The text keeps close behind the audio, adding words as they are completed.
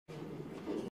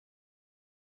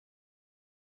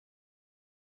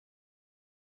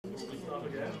start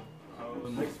again. Our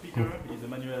next speaker is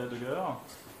Emmanuel Aldeguer.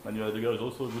 Emmanuel Aldeguer is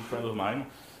also a good friend of mine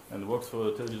and works for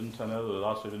a television channel, a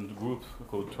large television group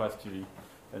called TrasTV.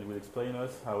 And will explain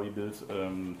us how he built a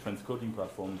transcoding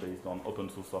platform based on open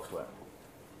source software.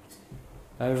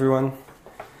 Hi everyone.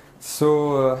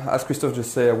 So, as Christophe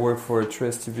just said, I work for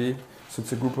TrasTV. So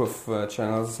it's a group of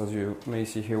channels. As you may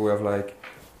see here, we have like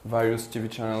various TV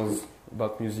channels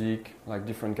about music, like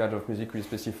different kinds of music we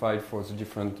specified for the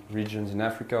different regions in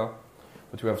Africa.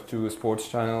 But we have 2 sports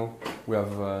channels. We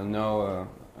have now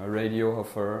a radio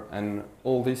offer, and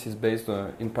all this is based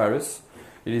in Paris.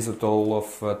 It is a total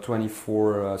of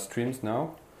 24 streams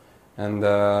now. And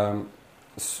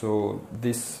so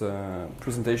this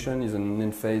presentation is an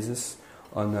emphasis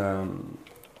on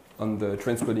the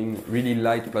transcoding really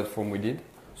light platform we did.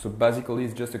 So basically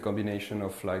it's just a combination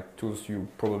of like tools you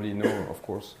probably know, of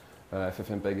course,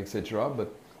 Ffmpeg, etc.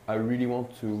 But I really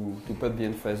want to put the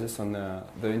emphasis on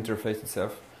the interface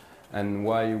itself and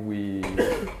why we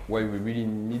really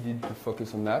needed to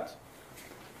focus on that.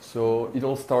 So it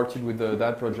all started with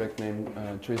that project named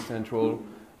Trace Central,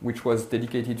 which was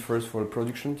dedicated first for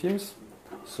production teams.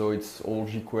 So it's all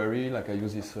Jquery, like I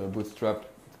use this bootstrap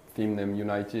theme named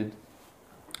United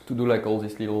to do like all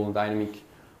these little dynamic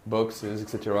boxes,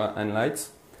 etc. and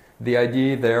lights. The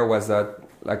idea there was that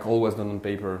like all was done on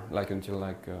paper, like until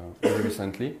like very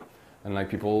recently, and like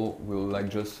people will like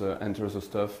just enter the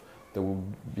stuff. There will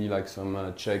be like some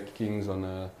checkings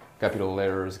on capital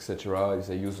letters, etc. if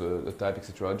they use a type,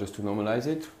 etc. just to normalize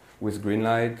it with green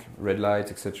light, red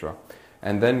light, etc.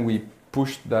 And then we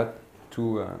pushed that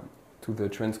to the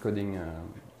transcoding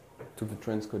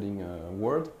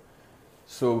world.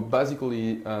 So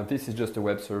basically, this is just a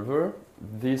web server.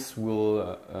 This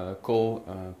will call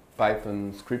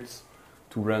Python scripts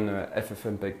to run a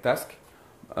Ffmpeg task.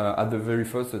 At the very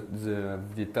first,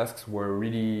 the tasks were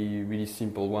really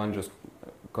simple one, just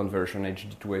conversion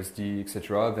HD to SD,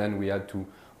 etc. Then we had to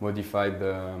modify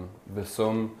the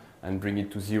sum and bring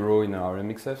it to 0 in our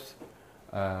MXFs.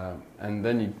 And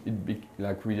then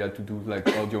like we had to do like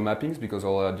audio mappings because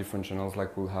all our different channels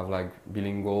like will have like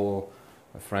bilingual,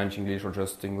 French, English, or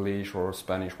just English or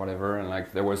Spanish, whatever. And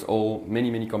like there was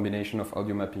many combination of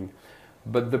audio mapping.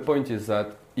 But the point is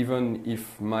that even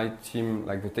if my team,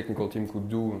 like the technical team, could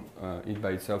do it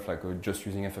by itself, like just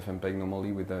using Ffmpeg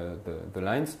normally with the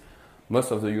lines,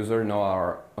 most of the users now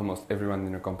are almost everyone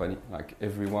in the company. Like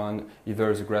everyone,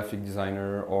 either is a graphic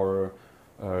designer or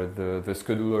the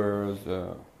schedulers,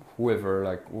 whoever,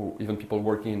 like even people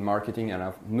working in marketing and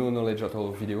have no knowledge at all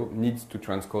of video, needs to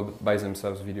transcode by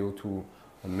themselves video to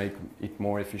make it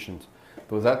more efficient.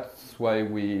 So that's why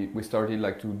we started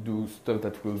like to do stuff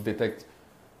that will detect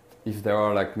if there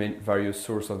are like various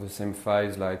sources of the same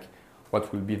files, like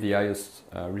what will be the highest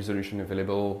resolution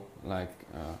available, like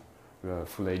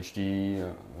full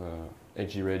HD,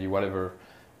 HD ready, whatever.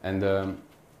 And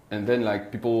then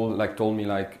like people like told me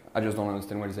like I just don't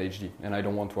understand what is HD and I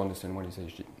don't want to understand what is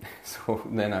HD. So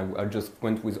then I just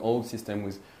went with old system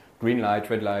with green light,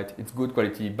 red light. It's good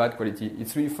quality, bad quality.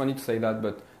 It's really funny to say that,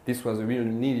 but this was a real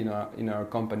need in our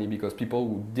company because people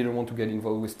who didn't want to get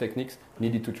involved with techniques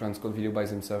needed to transcode video by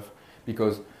themselves,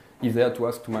 because if they had to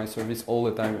ask to my service all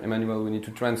the time, Emmanuel, we need to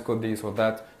transcode this or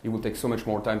that, it would take so much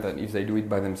more time than if they do it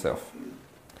by themselves.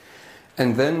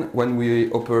 And then when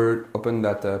we opened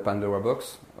that Pandora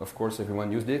box, of course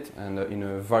everyone used it, and in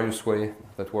a various way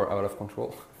that were out of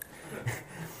control.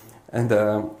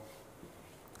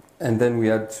 And then we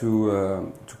had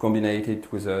to combine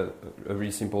it with a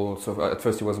really simple. So at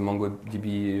first it was a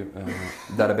MongoDB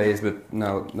database, but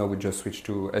now we just switched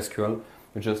to SQL.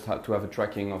 We just had to have a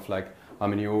tracking of like how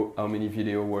many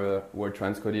video were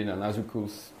transcoded, and as you could,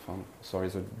 sorry,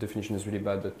 the definition is really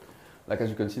bad, but like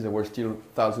as you can see, there were still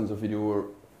thousands of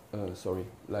video.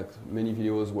 Like many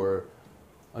videos were,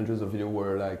 hundreds of video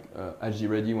were like HD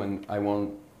ready when I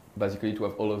want basically to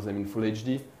have all of them in full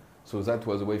HD. So that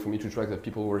was a way for me to track that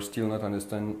people were still not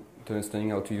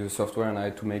understanding how to use software, and I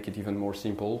had to make it even more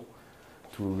simple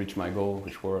to reach my goal,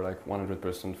 which were like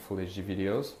 100% full HD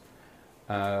videos.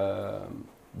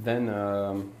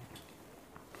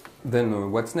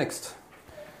 Then what's next?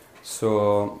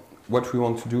 So what we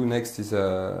want to do next is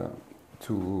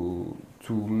to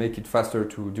make it faster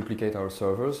to duplicate our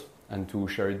servers and to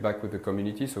share it back with the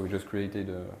community. So we just created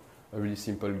a really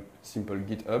simple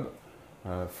GitHub.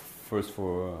 First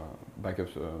for backup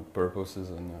purposes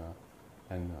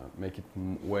and make it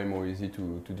way more easy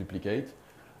to duplicate.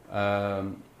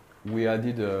 We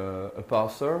added a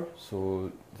parser,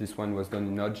 so this one was done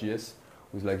in NodeJS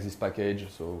with like this package,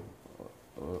 so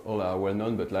all are well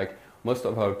known, but like most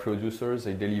of our producers,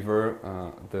 they deliver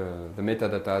the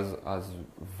metadata as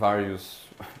various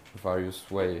various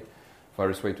way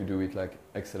to do it, like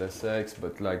XLSX,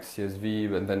 but like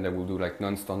CSV, and then they will do like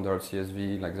non-standard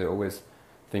CSV. Like they always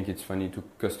think it's funny to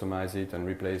customize it and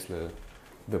replace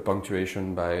the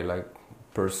punctuation by like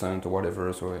 % or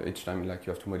whatever. So each time like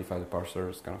you have to modify the parser.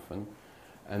 It's kind of fun.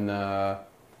 And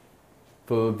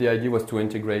so the idea was to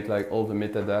integrate like all the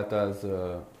metadatas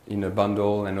in a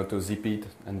bundle and auto zip it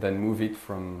and then move it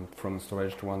from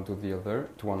storage to one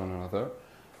another.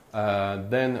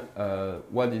 Then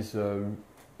what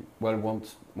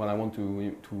I want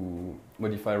to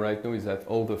modify right now is that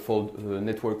all the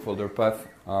network folder paths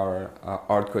are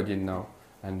hard coded now.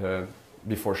 And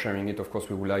before sharing it, of course,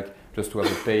 we would like just to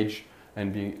have a page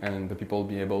and the people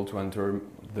be able to enter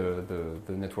the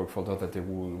network folder that they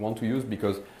will want to use,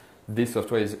 because this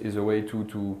software is a way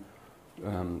to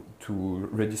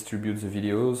redistribute the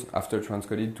videos after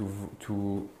transcoded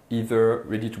to either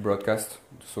ready to broadcast,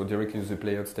 so directly to the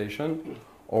playout station,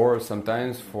 or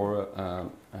sometimes for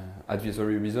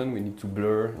advisory reason we need to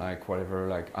blur like whatever,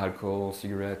 like alcohol,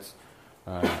 cigarettes,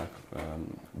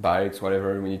 bikes,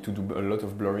 whatever. We need to do a lot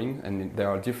of blurring, and there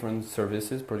are different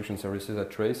services, production services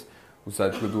at Trace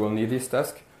that will do only this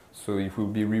task. So it will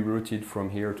be rerouted from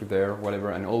here to there,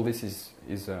 whatever, and all this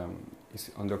is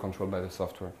under control by the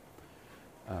software.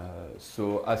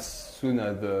 So as soon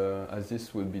as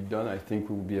this will be done, I think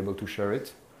we will be able to share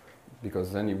it,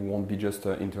 because then it won't be just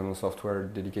internal software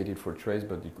dedicated for Trace,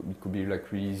 but it could be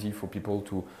like really easy for people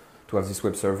to have this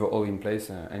web server all in place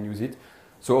and use it.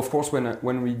 So of course,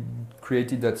 when we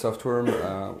created that software,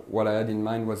 what I had in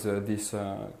mind was this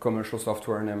commercial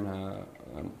software named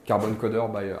Carbon Coder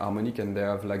by Harmonic, and they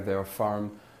have like their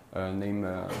farm named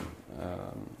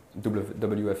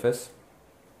WFS.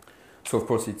 So of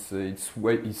course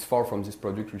it's far from this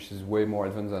product, which is way more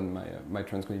advanced than my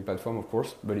transcoding platform, of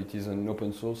course, but it is an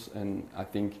open source, and I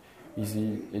think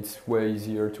it's way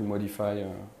easier to modify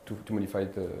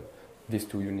these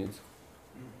two units.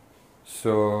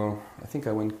 So I think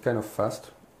I went kind of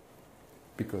fast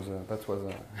because that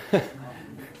was.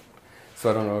 So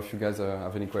I don't know if you guys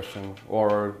have any question,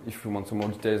 or if you want some more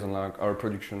details on like our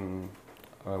production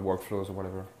workflows or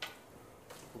whatever.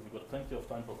 We've got plenty of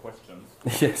time for questions.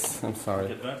 Yes, I'm sorry.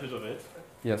 Take advantage of it.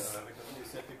 Yes. Because you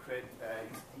said to create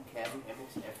XDCAM,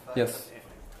 MXF files, yes.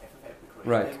 FFF,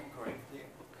 right. Correctly?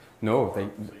 No,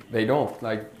 they don't.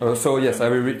 Like so, yes.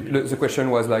 The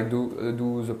question was like,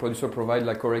 do the producer provide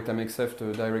like correct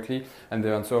MXF directly? And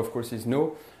the answer, of course, is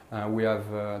no. We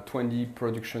have 20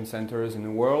 production centers in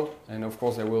the world, and of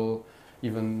course, they will.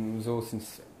 Even though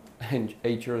since 8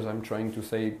 years I'm trying to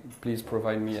say, please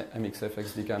provide me MXF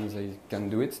XDCAM, they can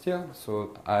do it still.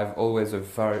 So I have always a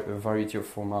variety of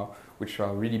formats which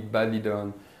are really badly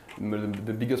done.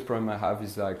 The biggest problem I have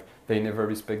is like they never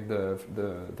respect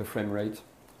the frame rate.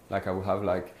 Like I will have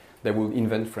like, they will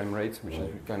invent frame rates, which is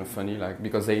kind of funny, like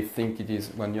because they think it is,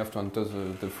 when you have to enter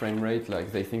the frame rate,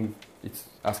 like they think it's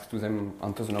asked to them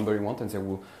enter the number you want, and they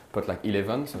will put like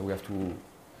 11, so we have to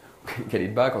get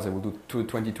it back, or they will do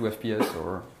 22 FPS,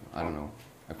 or I don't know,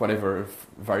 like whatever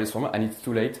various format, and it's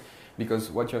too late, because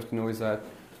what you have to know is that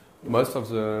most of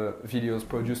the videos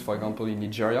produced, for example, in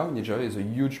Nigeria is a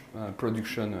huge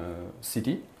production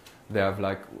city. They have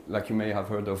like you may have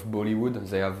heard of Bollywood.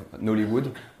 They have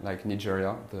Nollywood, like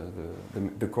Nigeria,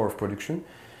 the core of production,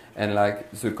 and like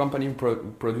the company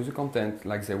produce the content,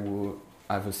 like they will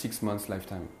have a 6 months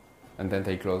lifetime, and then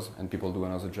they close and people do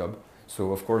another job.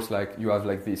 So of course, like you have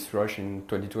like this rush in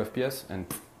 22 FPS, and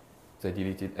they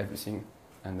deleted everything,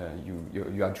 and you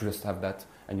just have that,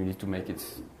 and you need to make it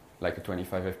like a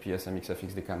 25 FPS MXF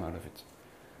XDCAM out of it.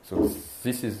 So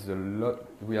this is a lot.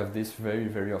 We have this very,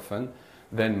 very often.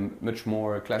 Then much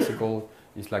more classical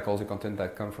is like all the content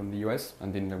that come from the US,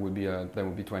 and then there will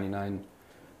be 29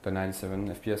 to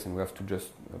 97 FPS, and we have to just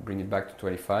bring it back to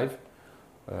 25.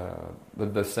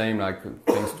 But the same, like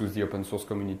thanks to the open source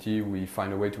community, we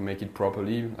find a way to make it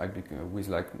properly, like with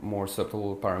like more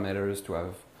subtle parameters to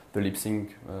have the lip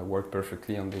sync work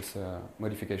perfectly on this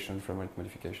frame rate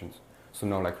modifications. So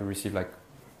now, like we receive like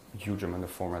huge amount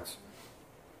of formats.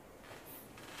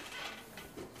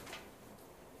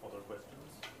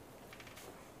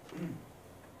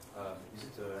 Is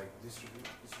it like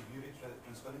distributed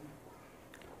transcoding?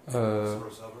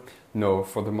 No,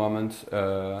 for the moment.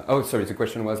 Oh, sorry. The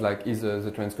question was like, is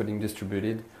the transcoding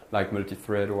distributed, like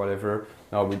multi-thread or whatever?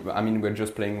 No, we're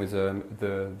just playing with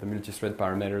the multi-thread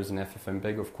parameters in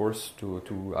Ffmpeg, of course,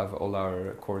 to have all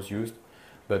our cores used.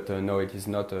 But no, it is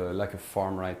not like a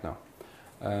farm right now.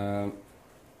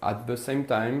 At the same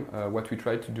time, what we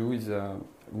try to do is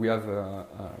we have a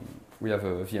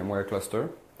VMware cluster.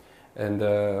 And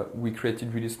we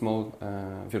created really small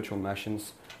virtual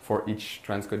machines for each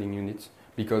transcoding unit,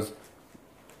 because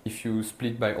if you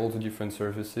split by all the different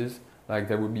services, like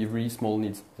there will be really small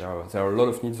needs. There are a lot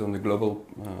of needs on the global,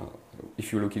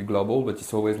 if you look at global, but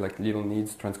it's always like little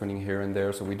needs, transcoding here and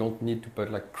there, so we don't need to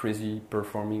put like crazy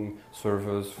performing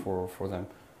servers for them.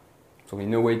 So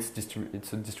in a way it's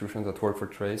a distribution that works for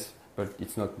Trace, but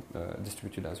it's not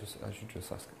distributed as you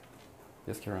just asked.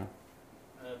 Yes, Kieran?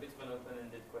 A bit of an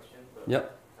open-ended question, but yeah.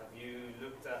 Have you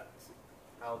looked at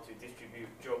how to distribute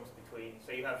jobs between,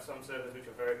 so you have some servers which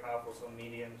are very powerful, some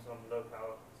medium, some low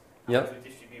power, how to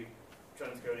distribute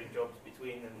transcoding jobs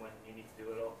between them when you need to do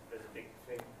a lot? There's a big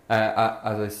thing.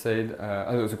 As I said,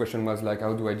 the question was like,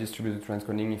 how do I distribute the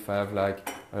transcoding if I have like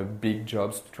big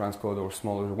jobs to transcode or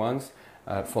smaller ones?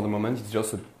 For the moment, it's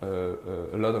just a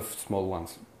lot of small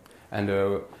ones. And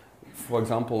for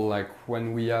example, like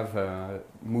when we have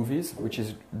movies, which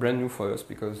is brand new for us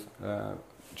because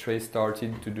Trace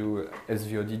started to do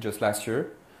SVOD just last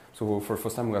year. So for the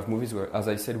first time we have movies where, as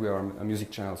I said, we are a music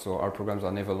channel, so our programs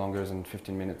are never longer than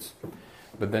 15 minutes.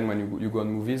 But then when you go on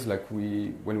movies, like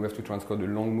when we have to transcode a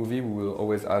long movie, we will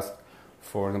always ask,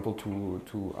 for example,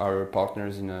 to our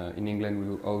partners in England, we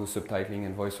will all the subtitling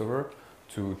and voiceover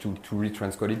to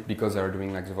retranscode it because they are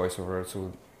doing like the voiceover.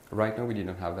 So right now we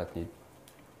didn't have that need.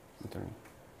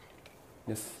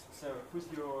 Yes. So who's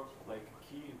your like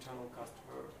key internal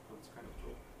customer for this kind of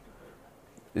tool?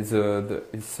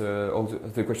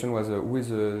 The question was who is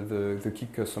the key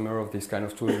customer of this kind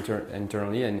of tool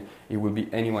internally, and it will be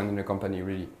anyone in the company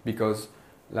really, because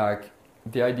like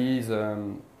the idea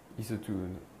is to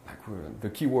the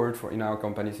key word for in our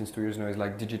company since 2 years now is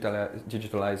like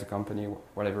digitalize the company,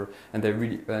 whatever.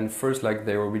 And first like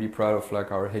they were really proud of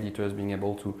like our editors being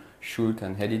able to shoot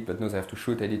and edit, but now they have to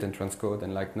shoot, edit, and transcode.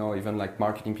 And like now even like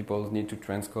marketing people need to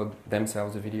transcode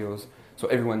themselves the videos. So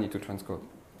everyone needs to transcode.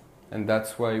 And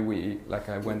that's why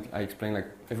I explained like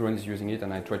everyone is using it,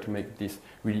 and I tried to make this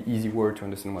really easy word to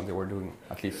understand what they were doing,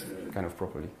 at least kind of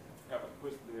properly. Yeah, but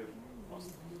who's the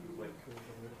most like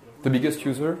the biggest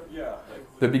user? Yeah.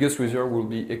 The biggest user will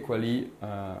be equally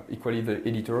the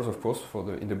editors, of course,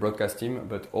 in the broadcast team,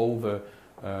 but all the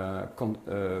how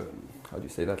do you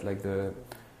say that, like the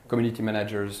community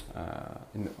managers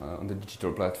on the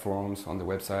digital platforms, on the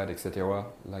website, etc.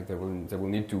 Like they will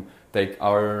need to take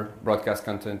our broadcast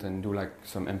content and do like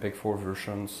some MPEG-4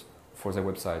 versions for their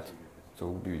website. So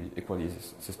it will be equally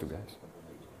these two guys.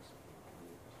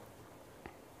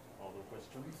 Other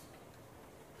questions?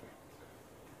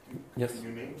 Yes. Can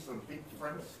you name some big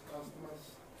French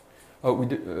customers? Oh,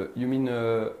 you mean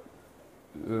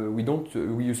we don't?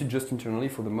 We use it just internally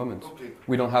for the moment. Okay.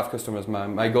 We don't have customers.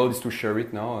 My goal is to share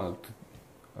it now,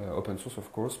 open source,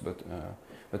 of course, but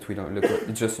we don't. Look,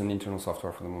 it's just an internal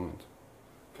software for the moment.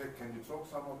 Can you talk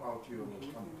some about your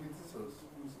competitors?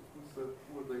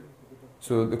 Who are they?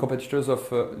 So the competitors of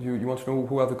you want to know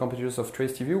who are the competitors of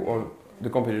Trace TV or the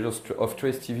competitors of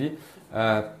Trace TV?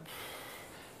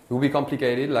 It will be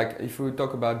complicated. Like if we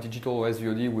talk about digital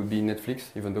SVOD, it will be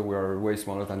Netflix, even though we are way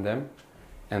smaller than them.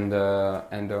 And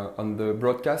on the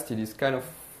broadcast,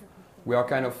 we are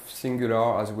kind of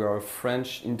singular as we are a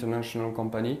French international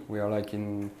company. We are like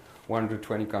in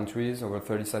 120 countries, over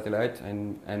 30 satellites,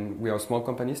 and we are a small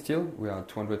company still. We are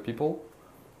 200 people.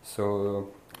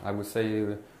 So I would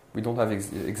say we don't have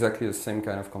exactly the same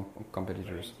kind of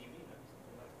competitors.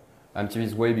 MTV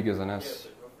is way bigger than us.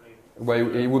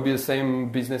 Well, it would be the same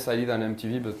business idea than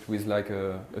MTV, but with like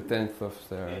a tenth of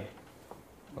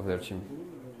their team.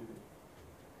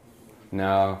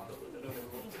 No.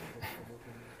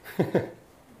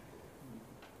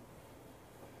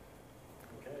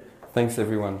 Thanks,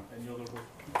 everyone. Any other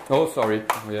questions? Oh, sorry.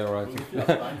 Yeah, right. So if you have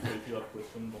time, so if you have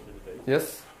questions, don't hesitate.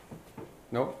 Yes?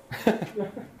 No?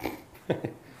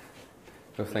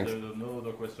 So thanks. There's no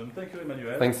other question. Thank you,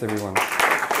 Emmanuel. Thanks, everyone.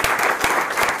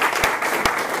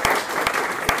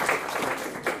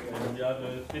 And we have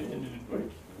a 15-minute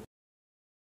break.